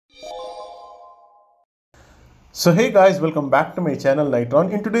So hey guys, welcome back to my channel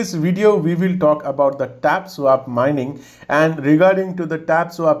Knightron. In today's video, we will talk about the TAPSWAP mining and regarding to the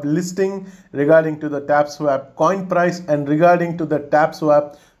TAPSWAP listing, regarding to the TAPSWAP coin price, and regarding to the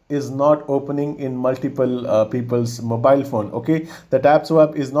TAPSWAP is not opening in multiple people's mobile phone. Okay, the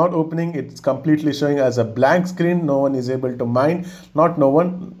TAPSWAP is not opening. It's completely showing as a blank screen. No one is able to mine. Not no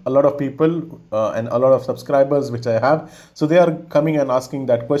one, a lot of people and a lot of subscribers which I have, so they are coming and asking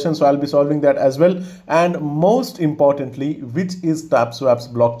that question, so I'll be solving that as well. And most importantly, which is TAPSWAP's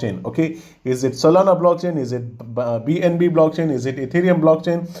blockchain? Okay, is it Solana blockchain, is it BNB blockchain, is it Ethereum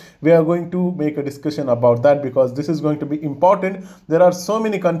blockchain? We are going to make a discussion about that because this is going to be important. There are so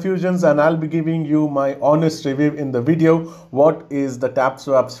many confusions and I'll be giving you my honest review in the video. What is the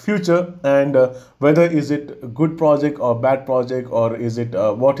TAPSWAP's future and whether is it a good project or bad project, or is it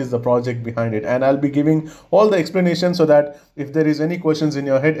what is the project behind it, and I'll be giving all the explanation so that if there is any questions in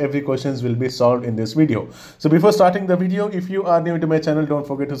your head, every questions will be solved in this video. So before starting the video, if you are new to my channel, don't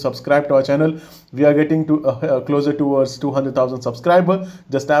forget to subscribe to our channel. We are getting to closer towards 200,000 subscribers.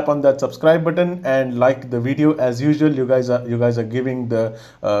 Just tap on that subscribe button and like the video. As usual, you guys are giving the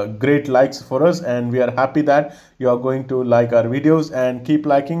great likes for us, and we are happy that you are going to like our videos and keep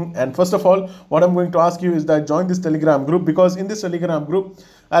liking. And first of all, what I'm going to ask you is that join this Telegram group, because in this Telegram group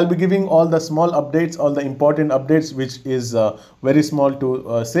I'll be giving all the small updates, all the important updates, which is very small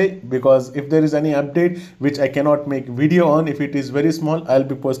to say, because if there is any update which I cannot make video on, if it is very small, I'll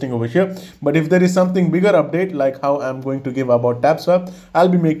be posting over here. But if there is something bigger update, like how I'm going to give about TAPSWAP, I'll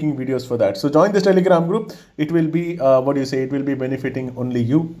be making videos for that. So join this Telegram group. It will be it will be benefiting only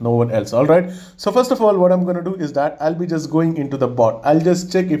you, no one else. All right. So first of all, what I'm going to do is that I'll be just going into the bot. I'll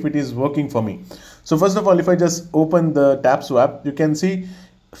just check if it is working for me. So first of all, if I just open the TAPSWAP, you can see,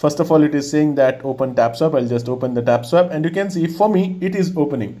 first of all, it is saying that open TAPSWAP. I'll just open the TAPSWAP and you can see for me it is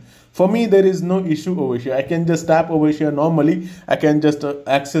opening. For me, there is no issue over here. I can just tap over here normally. I can just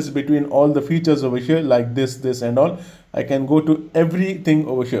access between all the features over here, like this and all. I can go to everything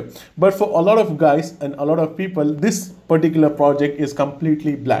over here. But for a lot of guys and a lot of people, this particular project is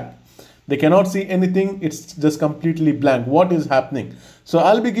completely black. They cannot see anything. It's just completely blank. What is happening? So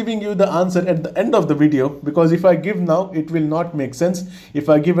I'll be giving you the answer at the end of the video, because if I give now, it will not make sense. If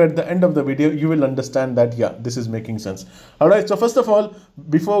I give at the end of the video, you will understand that, yeah, this is making sense. All right. So first of all,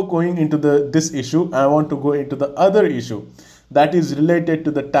 before going into this issue, I want to go into the other issue that is related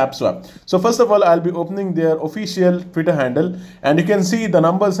to the TAPSWAP. So first of all, I'll be opening their official Twitter handle, and you can see the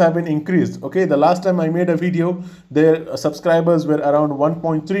numbers have been increased. Okay, the last time I made a video, their subscribers were around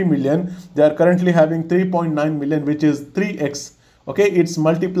 1.3 million. They are currently having 3.9 million, which is 3x. Okay, it's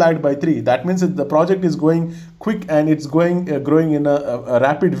multiplied by 3. That means that the project is going quick and it's going growing in a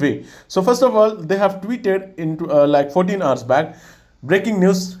rapid way. So first of all, they have tweeted into like 14 hours back. Breaking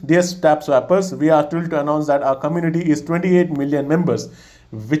news, dear TAPSWAPers, we are thrilled to announce that our community is 28 million members,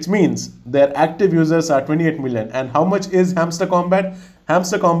 which means their active users are 28 million. And how much is Hamster Combat?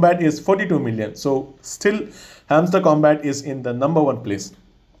 Hamster Combat is 42 million. So still Hamster Combat is in the #1 place.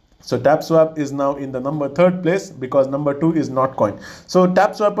 So TAPSWAP is now in the #3 place, because #2 is Notcoin. So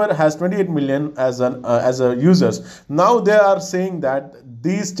TAPSWAPper has 28 million as a users. Now they are saying that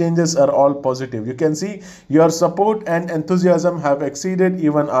these changes are all positive. You can see your support and enthusiasm have exceeded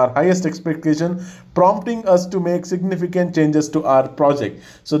even our highest expectation, prompting us to make significant changes to our project.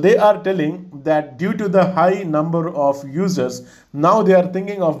 So they are telling that due to the high number of users, now they are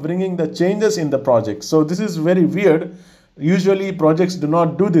thinking of bringing the changes in the project. So this is very weird. Usually projects do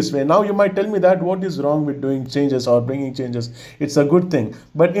not do this way. Now you might tell me that what is wrong with doing changes or bringing changes? It's a good thing.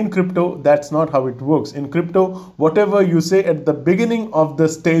 But in crypto, that's not how it works. In crypto, whatever you say at the beginning of the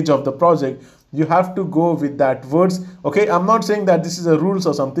stage of the project, you have to go with that words. Okay, I'm not saying that this is a rules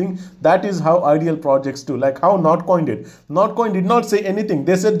or something. That is how ideal projects do, like how Notcoin did. Notcoin did not say anything.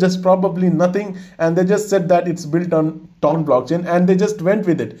 They said just probably nothing, and they just said that it's built on Ton blockchain, and they just went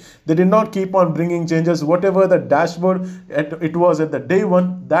with it. They did not keep on bringing changes. Whatever the dashboard it was at the day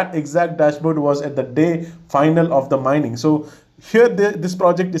 1, that exact dashboard was at the day final of the mining. So here this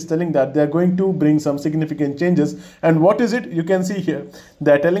project is telling that they are going to bring some significant changes. And what is it? You can see here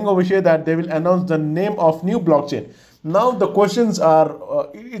they are telling over here that they will announce the name of new blockchain. Now the questions are,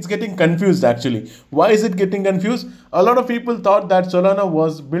 it's getting confused actually. Why is it getting confused? A lot of people thought that Solana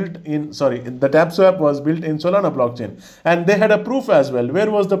was built in, the TAPSWAP was built in Solana blockchain, and they had a proof as well. Where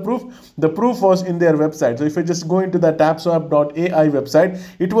was the proof? The proof was in their website. So if you just go into the tapswap.ai website,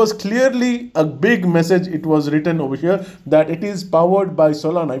 it was clearly a big message. It was written over here that it is powered by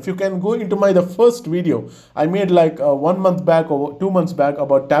Solana. If you can go into the first video I made like 1 month back or 2 months back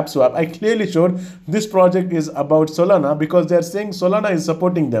about TAPSWAP, I clearly showed this project is about Solana Solana because they are saying Solana is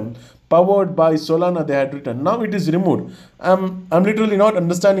supporting them. Powered by Solana, they had written. Now it is removed. I'm literally not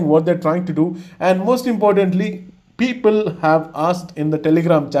understanding what they're trying to do. And most importantly, people have asked in the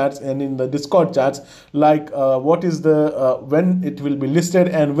Telegram chats and in the Discord chats, like what is the when it will be listed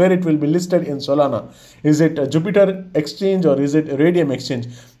and where it will be listed in Solana. Is it a Jupiter exchange or is it a Radium exchange?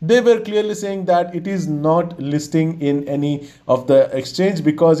 They were clearly saying that it is not listing in any of the exchange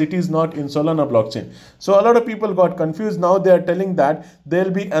because it is not in Solana blockchain. So a lot of people got confused. Now they are telling that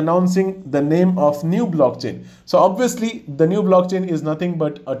they'll be announcing the name of new blockchain. So obviously the new blockchain is nothing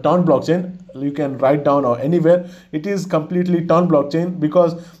but a Ton blockchain. You can write down or anywhere. It is completely Ton blockchain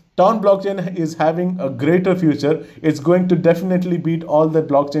because Ton blockchain is having a greater future. It's going to definitely beat all the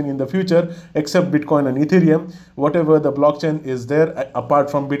blockchain in the future except Bitcoin and Ethereum. Whatever the blockchain is there,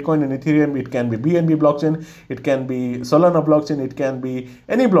 apart from Bitcoin and Ethereum, it can be BNB blockchain, it can be Solana blockchain, it can be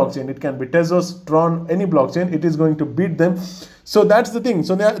any blockchain, it can be Tezos, Tron, any blockchain. It is going to beat them. So that's the thing.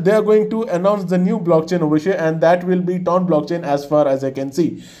 So they are going to announce the new blockchain over here, and that will be Ton blockchain as far as I can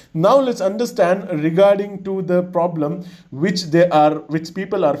see. Now let's understand regarding to the problem which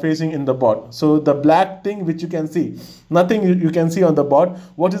people are facing in the bot. So the black thing which you can see, nothing you can see on the bot.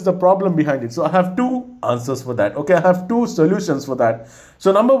 What is the problem behind it? So I have two answers for that. Okay, I have two solutions for that.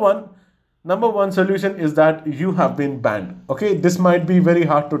 So number one solution is that you have been banned. Okay, this might be very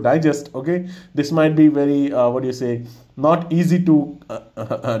hard to digest. Okay, this might be very not easy to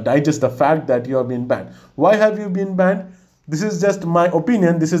digest the fact that you have been banned. Why have you been banned? This is just my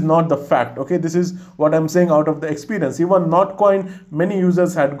opinion. This is not the fact. Okay, this is what I'm saying out of the experience. Even Notcoin, many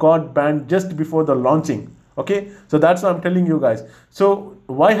users had got banned just before the launching. Okay, so that's what I'm telling you guys. So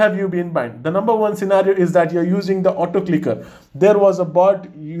why have you been banned? The number one scenario is that you're using the auto clicker. There was a bot,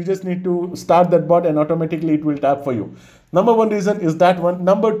 you just need to start that bot and automatically it will tap for you. Number one reason is that one.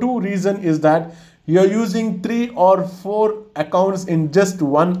 Number two reason is that you're using 3 or 4 accounts in just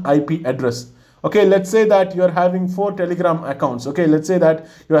one IP address. Okay, let's say that you're having 4 Telegram accounts. Okay, let's say that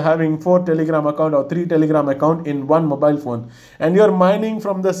you're having 4 Telegram account or 3 Telegram account in one mobile phone, and you're mining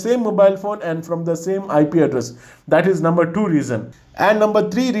from the same mobile phone and from the same IP address. That is number 2 reason. And number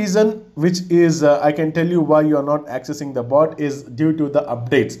 3 reason, which is I can tell you why you are not accessing the bot, is due to the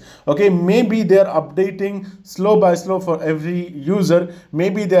updates. Okay, maybe they are updating slow by slow for every user.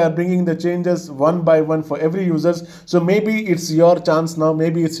 Maybe they are bringing the changes one by one for every users. So maybe it's your chance now.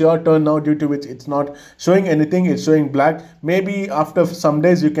 Maybe it's your turn now, due to which it's not showing anything. It's showing black. Maybe after some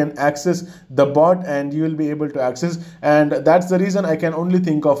days you can access the bot and you will be able to access. And that's the reason I can only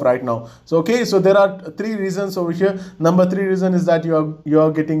think of right now. So okay, so there are 3 reasons over here. Number 3 reason is that you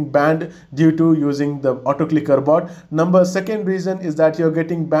are getting banned due to using the auto clicker bot. Number 2nd reason is that you're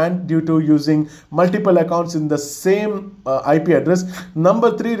getting banned due to using multiple accounts in the same IP address.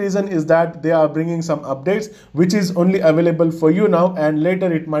 Number 3 reason is that they are bringing some updates which is only available for you now, and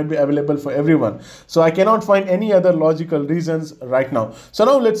later it might be available for everyone. So I cannot find any other logical reasons right now. So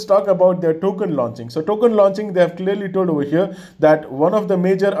now let's talk about their token launching. So token launching, they have clearly told over here that one of the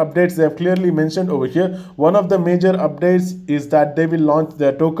major updates, they have clearly mentioned over here, one of the major updates is that they will launch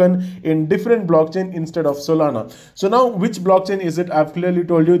their token in different blockchain instead of Solana. So now which blockchain is it? I've clearly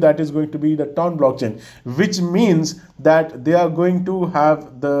told you that is going to be the Ton blockchain, which means that they are going to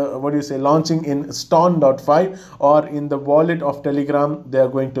have the launching in Ston.5 or in the wallet of Telegram. They are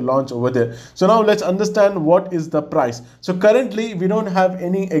going to launch over there. So now let's understand what is the price. So currently we don't have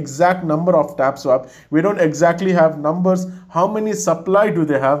any exact number of TAPSWAP. We don't exactly have numbers. How many supply do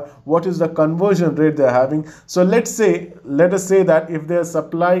they have? What is the conversion rate they're having? So let us say that if their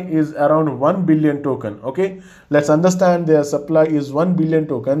supply is around 1 billion token, okay, let's understand their supply is 1 billion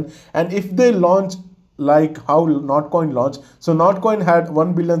token, and if they launch like how Notcoin launched. So Notcoin had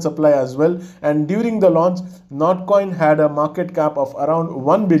 1 billion supply as well, and during the launch Notcoin had a market cap of around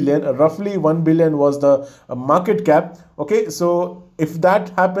 1 billion. Roughly 1 billion was the market cap. Okay, so if that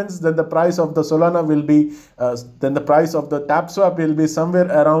happens, then the price of the Solana will be then the price of the TAPSWAP will be somewhere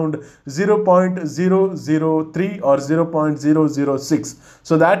around 0.003 or 0.006.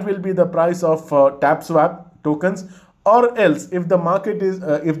 so that will be the price of TAPSWAP tokens. Or else, if the market is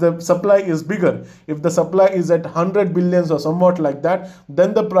if the supply is bigger, if the supply is at 100 billions or somewhat like that,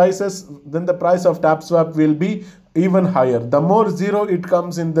 then the price of TAPSWAP will be even higher. The more zero it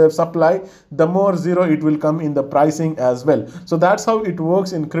comes in the supply, the more zero it will come in the pricing as well. So that's how it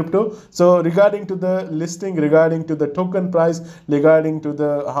works in crypto. So regarding to the listing, regarding to the token price, regarding to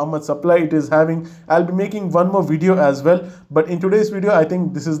the how much supply it is having, I'll be making one more video as well. But in today's video, I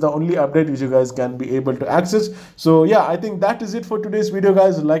think this is the only update which you guys can be able to access. So yeah, I think that is it for today's video,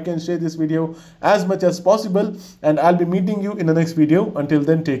 guys. Like and share this video as much as possible, and I'll be meeting you in the next video. Until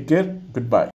then, take care. Goodbye.